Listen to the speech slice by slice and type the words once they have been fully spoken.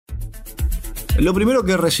Lo primero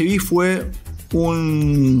que recibí fue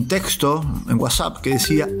un texto en WhatsApp que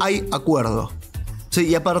decía: hay acuerdo. Sí,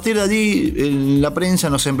 y a partir de allí en la prensa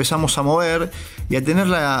nos empezamos a mover y a tener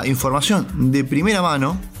la información de primera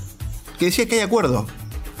mano que decía que hay acuerdo,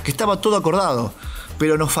 que estaba todo acordado,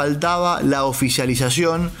 pero nos faltaba la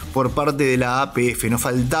oficialización por parte de la APF, nos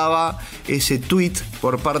faltaba ese tweet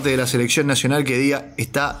por parte de la selección nacional que diga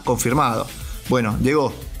está confirmado. Bueno,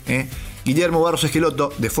 llegó, Guillermo Barros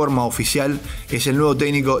Schelotto, de forma oficial, es el nuevo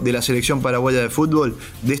técnico de la selección paraguaya de fútbol.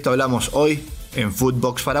 De esto hablamos hoy en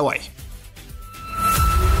Footbox Paraguay.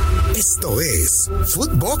 Esto es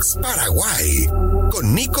Footbox Paraguay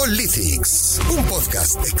con Nico Lithix, un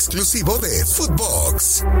podcast exclusivo de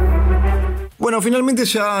Footbox. Bueno, finalmente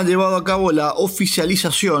se ha llevado a cabo la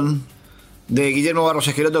oficialización de Guillermo Barros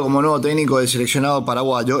Schelotto como nuevo técnico del seleccionado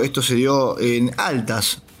paraguayo. Esto se dio en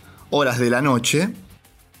altas horas de la noche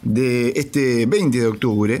de este 20 de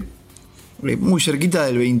octubre, muy cerquita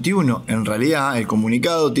del 21. En realidad el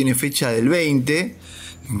comunicado tiene fecha del 20,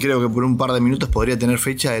 creo que por un par de minutos podría tener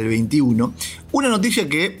fecha del 21. Una noticia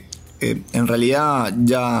que en realidad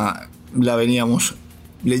ya la veníamos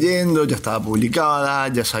leyendo, ya estaba publicada,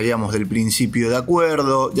 ya sabíamos del principio de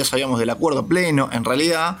acuerdo, ya sabíamos del acuerdo pleno en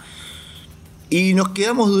realidad, y nos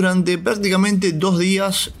quedamos durante prácticamente 2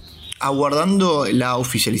 días aguardando la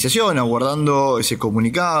oficialización, aguardando ese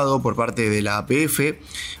comunicado por parte de la APF,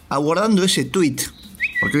 aguardando ese tweet,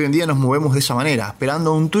 porque hoy en día nos movemos de esa manera,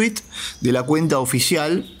 esperando un tweet de la cuenta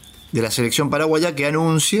oficial de la selección paraguaya que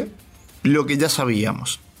anuncie lo que ya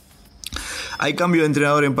sabíamos. Hay cambio de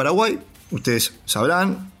entrenador en Paraguay, ustedes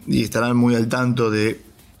sabrán y estarán muy al tanto de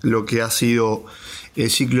lo que ha sido el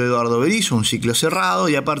ciclo de Eduardo Berizzo, un ciclo cerrado,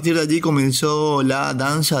 y a partir de allí comenzó la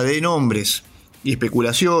danza de nombres y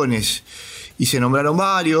especulaciones, y se nombraron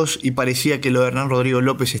varios, y parecía que lo de Hernán Rodrigo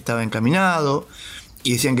López estaba encaminado,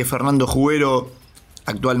 y decían que Fernando Juguero,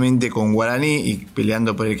 actualmente con Guaraní y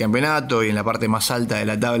peleando por el campeonato y en la parte más alta de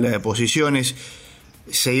la tabla de posiciones,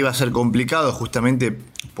 se iba a hacer complicado justamente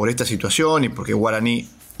por esta situación y porque Guaraní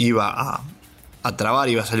iba a trabar,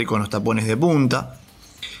 iba a salir con los tapones de punta.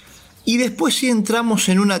 Y después sí entramos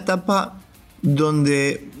en una etapa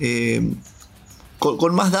donde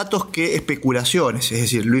con más datos que especulaciones, es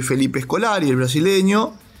decir, Luis Felipe Scolari, el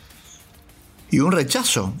brasileño, y un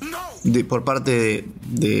rechazo por parte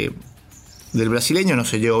del brasileño. No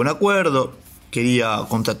se llegó a un acuerdo, quería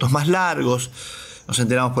contratos más largos. Nos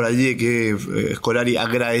enteramos por allí de que Scolari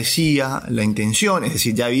agradecía la intención, es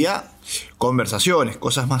decir, ya había conversaciones,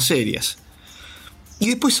 cosas más serias. Y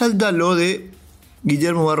después salta lo de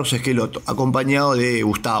Guillermo Barros Schelotto, acompañado de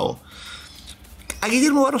Gustavo. A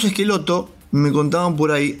Guillermo Barros Schelotto, me contaban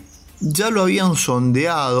por ahí, ya lo habían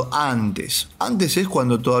sondeado antes. Antes es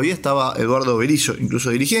cuando todavía estaba Eduardo Berizzo incluso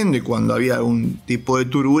dirigiendo y cuando había algún tipo de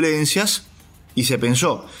turbulencias y se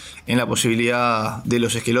pensó en la posibilidad de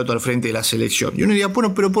los Schelotto al frente de la selección. Y uno diría,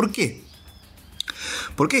 bueno, ¿pero por qué?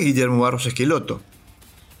 ¿Por qué Guillermo Barros Schelotto?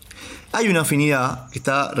 Hay una afinidad que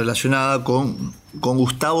está relacionada con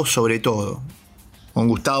Gustavo sobre todo. Con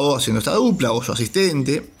Gustavo haciendo esta dupla o su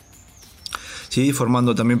asistente, ¿sí?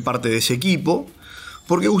 Formando también parte de ese equipo,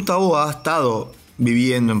 porque Gustavo ha estado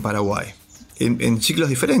viviendo en Paraguay, en ciclos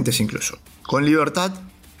diferentes incluso, con Libertad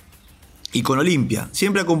y con Olimpia,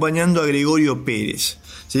 siempre acompañando a Gregorio Pérez.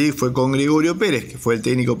 ¿Sí? Fue con Gregorio Pérez, que fue el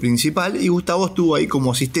técnico principal, y Gustavo estuvo ahí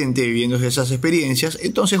como asistente viviendo esas experiencias.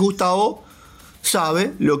 Entonces Gustavo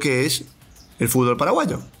sabe lo que es el fútbol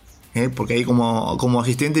paraguayo, porque ahí como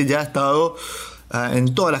asistente ya ha estado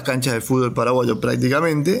en todas las canchas del fútbol paraguayo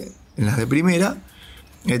prácticamente, en las de primera,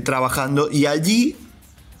 trabajando, y allí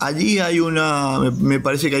hay me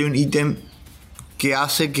parece que hay un ítem que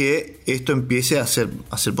hace que esto empiece a ser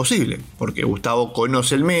posible, porque Gustavo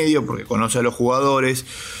conoce el medio, porque conoce a los jugadores,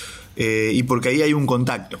 y porque ahí hay un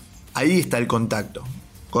contacto, ahí está el contacto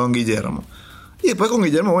con Guillermo. Y después con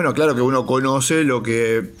Guillermo, bueno, claro que uno conoce lo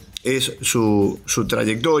que es su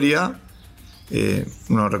trayectoria.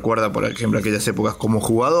 Uno recuerda, por ejemplo, aquellas épocas como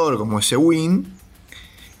jugador, como ese win.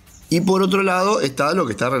 Y por otro lado está lo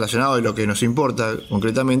que está relacionado y lo que nos importa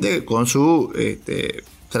concretamente con su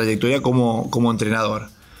trayectoria como entrenador.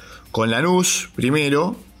 Con Lanús,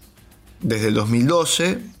 primero, desde el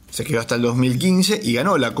 2012, se quedó hasta el 2015 y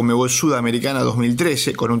ganó la Conmebol Sudamericana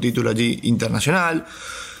 2013 con un título allí internacional.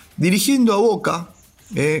 Dirigiendo a Boca,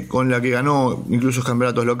 con la que ganó incluso los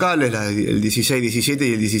campeonatos locales, el 16-17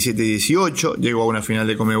 y el 17-18, llegó a una final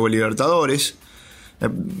de Conmebol Libertadores.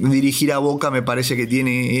 Dirigir a Boca me parece que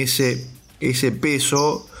tiene ese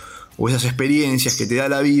peso o esas experiencias que te da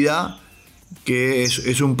la vida que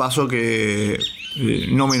es un paso que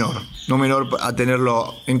no menor a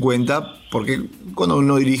tenerlo en cuenta, porque cuando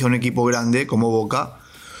uno dirige a un equipo grande como Boca,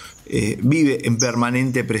 vive en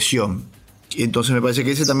permanente presión. Entonces me parece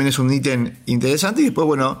que ese también es un ítem interesante. Y después,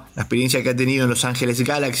 bueno, la experiencia que ha tenido en Los Ángeles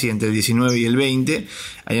Galaxy entre el 19 y el 20,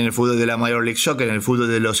 allá en el fútbol de la Major League Soccer, en el fútbol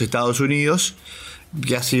de los Estados Unidos,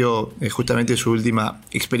 que ha sido justamente su última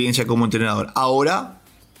experiencia como entrenador. Ahora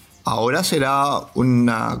será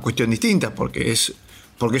una cuestión distinta, porque es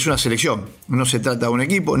una selección. No se trata de un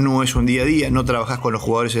equipo, no es un día a día, no trabajás con los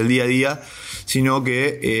jugadores el día a día, sino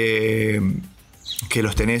que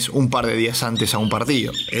los tenés un par de días antes a un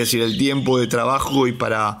partido. Es decir, el tiempo de trabajo y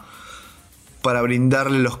para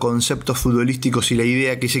brindarle los conceptos futbolísticos y la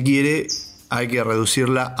idea que se quiere, hay que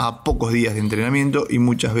reducirla a pocos días de entrenamiento y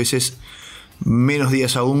muchas veces menos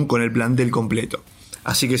días aún con el plantel completo.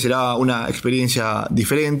 Así que será una experiencia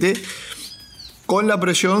diferente, con la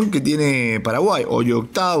presión que tiene Paraguay, hoy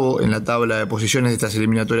octavo en la tabla de posiciones de estas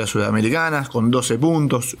eliminatorias sudamericanas, con 12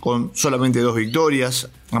 puntos, con solamente 2 victorias,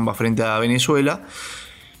 ambas frente a Venezuela,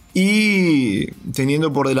 y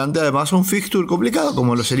teniendo por delante además un fixture complicado,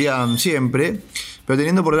 como lo serían siempre, pero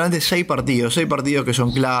teniendo por delante 6 partidos que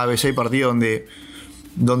son claves, 6 partidos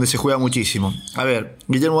donde se juega muchísimo. A ver,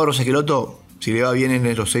 Guillermo Barros Schelotto, si le va bien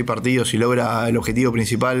en los 6 partidos y logra el objetivo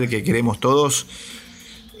principal que queremos todos,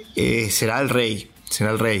 será el rey,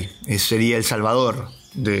 sería el salvador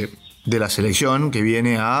de la selección, que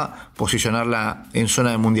viene a posicionarla en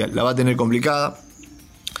zona de mundial. La va a tener complicada.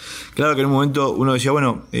 Claro que en un momento uno decía,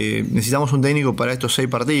 bueno, necesitamos un técnico para estos 6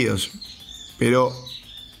 partidos, pero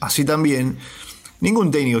así también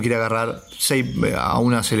ningún técnico quiere agarrar a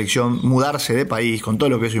una selección, mudarse de país con todo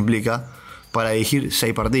lo que eso implica para dirigir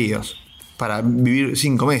 6 partidos, para vivir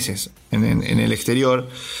 5 meses en el exterior.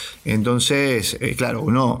 Entonces, claro,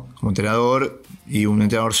 uno como entrenador y un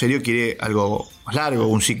entrenador serio quiere algo más largo,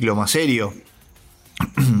 un ciclo más serio,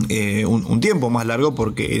 un tiempo más largo,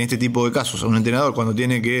 porque en este tipo de casos un entrenador, cuando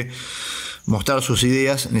tiene que mostrar sus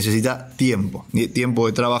ideas, necesita tiempo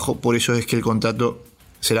de trabajo. Por eso es que el contrato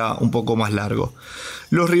será un poco más largo.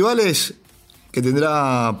 Los rivales que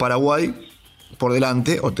tendrá Paraguay por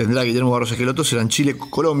delante, o tendrá Guillermo Barros Schelotto, serán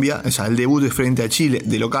Chile-Colombia. O sea, el debut es frente a Chile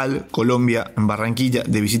de local, Colombia en Barranquilla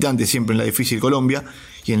de visitante, siempre en la difícil Colombia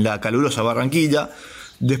y en la calurosa Barranquilla.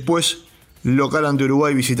 Después, local ante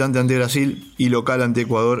Uruguay, visitante ante Brasil, y local ante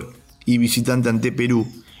Ecuador y visitante ante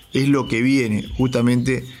Perú. Es lo que viene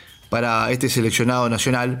justamente para este seleccionado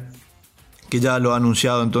nacional, que ya lo ha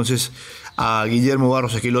anunciado entonces a Guillermo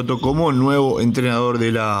Barros Schelotto como nuevo entrenador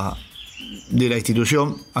de la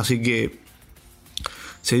institución. Así que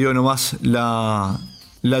se dio nomás la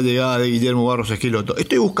llegada de Guillermo Barros Schelotto.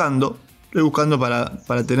 Estoy buscando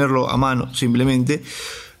para tenerlo a mano, simplemente,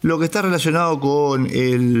 lo que está relacionado con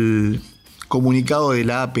el comunicado de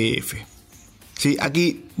la APF. ¿Sí?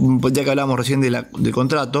 Aquí, ya que hablamos recién del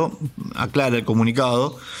contrato, aclara el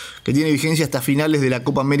comunicado que tiene vigencia hasta finales de la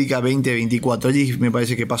Copa América 2024. Allí me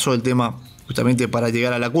parece que pasó el tema justamente para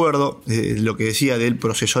llegar al acuerdo, lo que decía del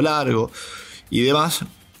proceso largo y demás,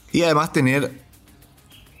 y además tener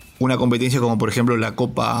una competencia como por ejemplo la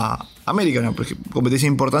Copa América, una competencia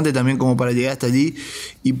importante también como para llegar hasta allí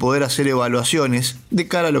y poder hacer evaluaciones de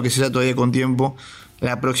cara a lo que será todavía con tiempo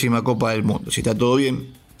la próxima Copa del Mundo. Si está todo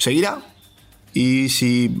bien, seguirá, y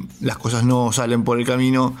si las cosas no salen por el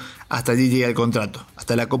camino, hasta allí llega el contrato,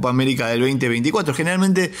 hasta la Copa América del 2024.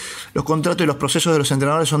 Generalmente los contratos y los procesos de los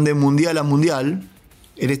entrenadores son de mundial a mundial.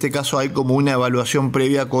 En este caso hay como una evaluación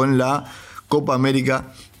previa con la Copa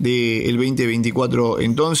América del 2024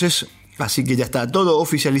 entonces, así que ya está todo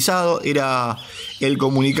oficializado. Era el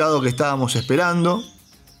comunicado que estábamos esperando.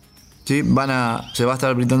 ¿Sí? Se va a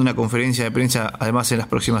estar brindando una conferencia de prensa además en las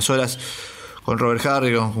próximas horas con Robert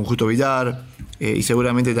Harry, con Justo Villar, y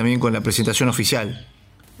seguramente también con la presentación oficial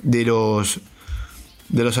de los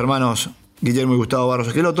hermanos Guillermo y Gustavo Barros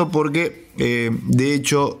Schelotto, porque de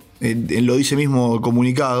hecho lo dice mismo el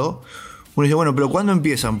comunicado. Uno dice, bueno, pero ¿cuándo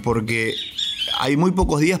empiezan? Porque hay muy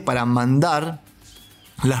pocos días para mandar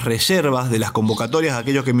las reservas de las convocatorias a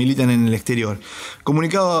aquellos que militan en el exterior. El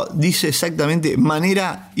comunicado dice exactamente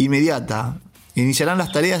manera inmediata. Iniciarán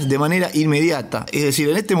las tareas de manera inmediata. Es decir,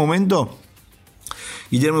 en este momento,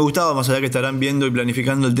 Guillermo y Gustavo, más allá que estarán viendo y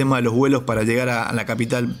planificando el tema de los vuelos para llegar a la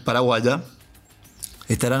capital paraguaya,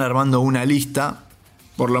 estarán armando una lista,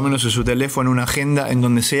 por lo menos en su teléfono, una agenda, en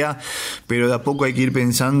donde sea, pero de a poco hay que ir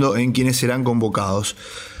pensando en quiénes serán convocados.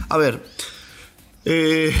 A ver,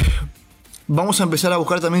 vamos a empezar a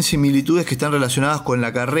buscar también similitudes que están relacionadas con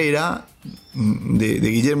la carrera de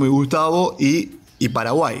Guillermo y Gustavo y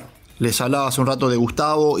Paraguay. Les hablaba hace un rato de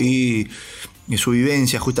Gustavo y su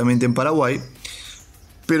vivencia justamente en Paraguay.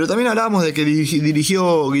 Pero también hablábamos de que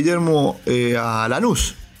dirigió Guillermo a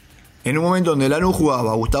Lanús. En un momento donde Lanús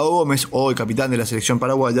jugaba Gustavo Gómez, hoy capitán de la selección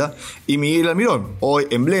paraguaya, y Miguel Almirón, hoy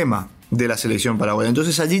emblema de la selección paraguaya.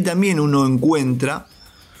 Entonces allí también uno encuentra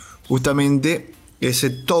justamente ese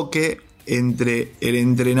toque entre el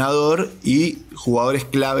entrenador y jugadores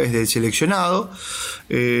claves del seleccionado,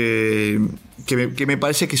 que me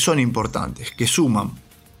parece que son importantes, que suman,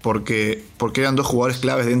 porque eran dos jugadores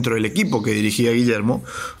claves dentro del equipo que dirigía Guillermo,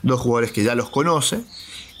 dos jugadores que ya los conoce,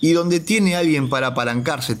 y donde tiene alguien para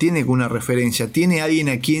apalancarse, tiene una referencia, tiene alguien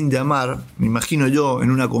a quien llamar, me imagino yo, en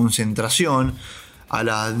una concentración, a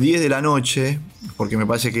las 10 de la noche, porque me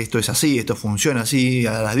parece que esto es así, esto funciona así,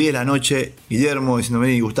 a las 10 de la noche, Guillermo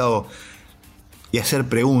diciéndome, Gustavo, y hacer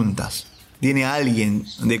preguntas. Tiene a alguien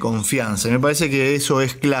de confianza. Me parece que eso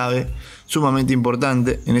es clave, sumamente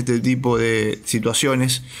importante en este tipo de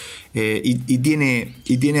situaciones, y tiene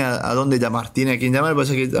a dónde llamar, tiene a quien llamar. Me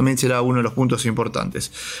parece que también será uno de los puntos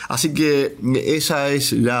importantes. Así que esa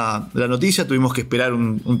es la noticia. Tuvimos que esperar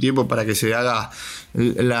un tiempo para que se haga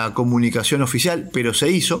la comunicación oficial, pero se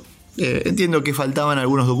hizo. Entiendo que faltaban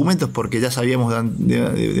algunos documentos porque ya sabíamos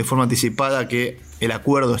de forma anticipada que el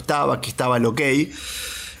acuerdo estaba, que estaba el ok,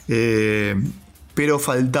 pero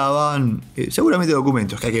faltaban seguramente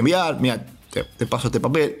documentos que hay que enviar. Mira, te paso este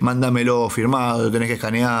papel, mándamelo firmado, lo tenés que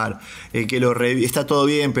escanear, está todo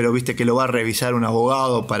bien, pero viste que lo va a revisar un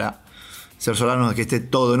abogado para cerciorarnos de que esté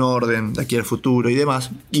todo en orden de aquí al futuro y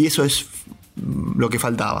demás, y eso es lo que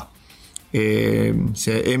faltaba.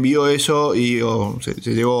 Se envió eso y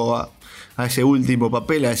se llegó a ese último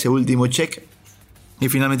papel, a ese último check, y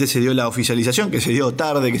finalmente se dio la oficialización, que se dio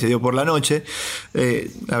tarde, que se dio por la noche.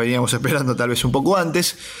 La veníamos esperando tal vez un poco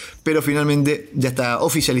antes, pero finalmente ya está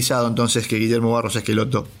oficializado entonces que Guillermo Barros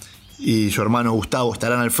Schelotto y su hermano Gustavo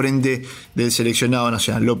estarán al frente del seleccionado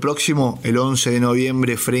nacional. Lo próximo, el 11 de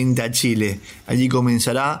noviembre frente a Chile. Allí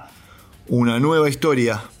comenzará una nueva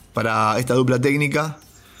historia para esta dupla técnica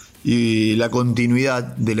y la continuidad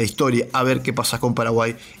de la historia, a ver qué pasa con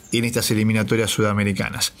Paraguay en estas eliminatorias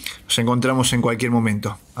sudamericanas. Nos encontramos en cualquier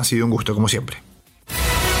momento. Ha sido un gusto, como siempre.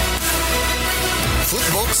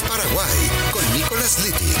 Footbox Paraguay con Nicolás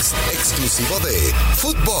Litix, exclusivo de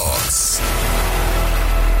Footbox.